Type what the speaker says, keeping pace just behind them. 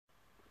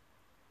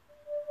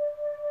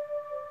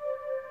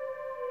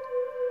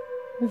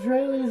That's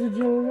right, ladies and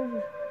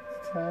gentlemen.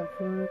 It's time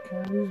for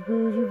Cunny's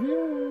Booze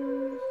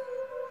Reviews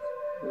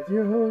with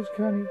your host,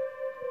 Cunny.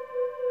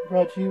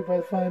 Brought to you by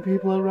the fine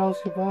people at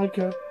Relska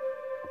Vodka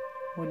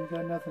when you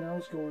got nothing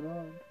else going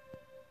on.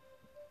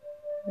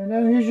 And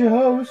now here's your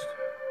host,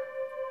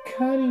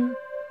 Cunny.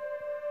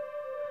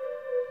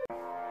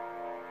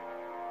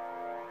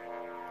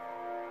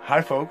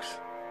 Hi folks,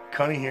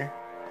 Cunny here.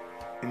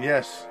 And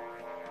yes,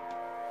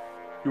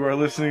 you are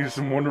listening to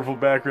some wonderful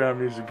background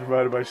music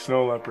provided by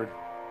Snow Leopard.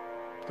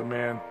 The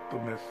man, the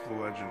myth, the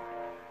legend.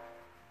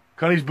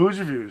 Cunny's Booze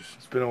Reviews.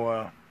 It's been a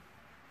while.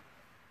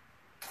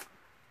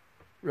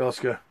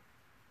 Relska.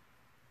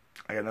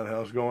 I got nothing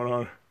else going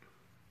on.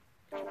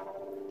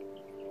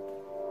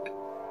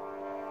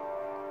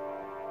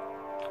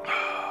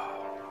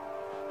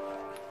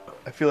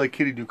 I feel like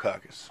Kitty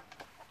Dukakis.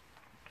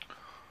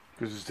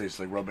 Because this tastes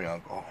like rubbing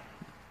alcohol.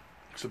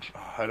 Except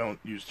I don't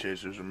use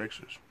chasers or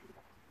mixers.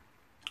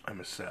 I'm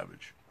a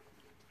savage.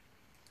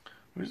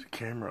 Where's the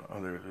camera?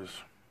 Oh, there it is.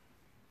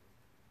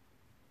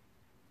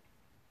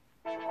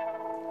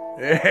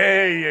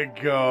 There you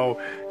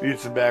go. Need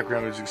some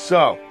background music.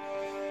 So,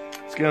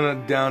 let's get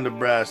on down to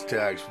brass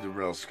tacks with the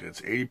Relska.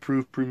 It's 80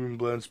 proof premium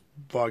blends,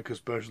 vodka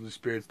specialty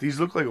spirits. These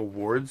look like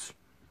awards.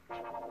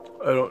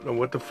 I don't know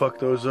what the fuck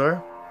those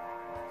are.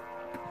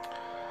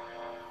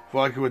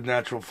 Vodka with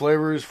natural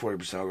flavors,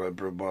 40% alcohol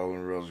per bottle,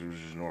 and Relska, which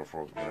is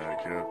Norfolk,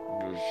 Connecticut.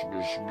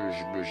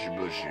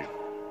 Bushy.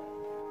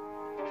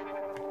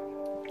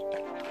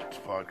 It's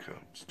vodka.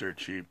 It's dirt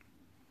cheap.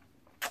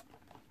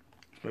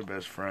 It's my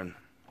best friend.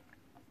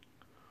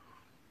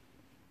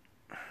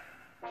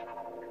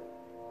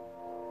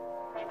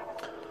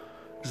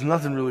 There's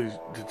nothing really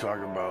to talk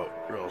about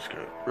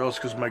Relska.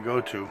 Relska's my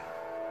go-to.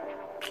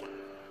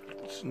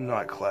 It's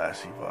not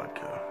classy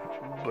vodka,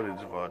 but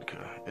it's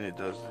vodka, and it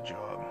does the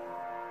job.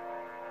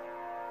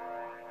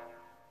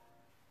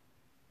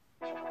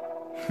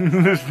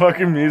 This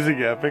fucking music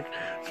epic.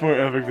 It's more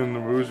epic than the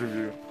booze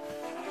review.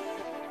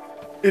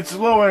 It's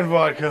low-end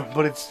vodka,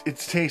 but it's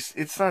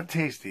not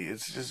tasty.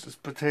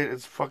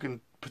 It's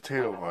fucking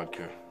potato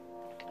vodka.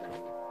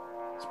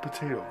 It's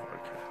potato vodka.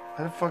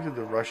 How the fuck did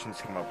the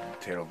Russians come up with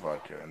potato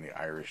vodka and the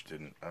Irish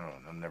didn't? I don't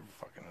know. I'll never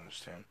fucking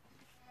understand.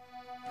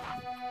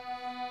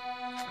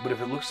 But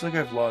if it looks like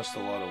I've lost a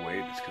lot of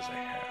weight, it's because I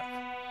have.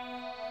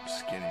 I'm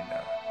skinny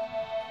now.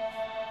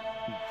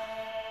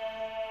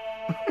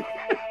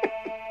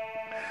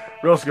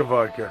 Relska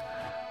Vodka.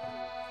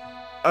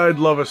 I'd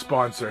love a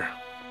sponsor.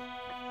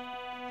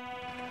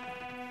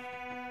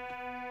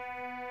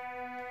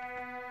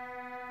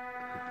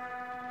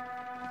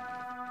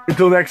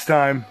 Until next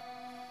time,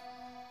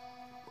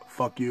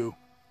 fuck you.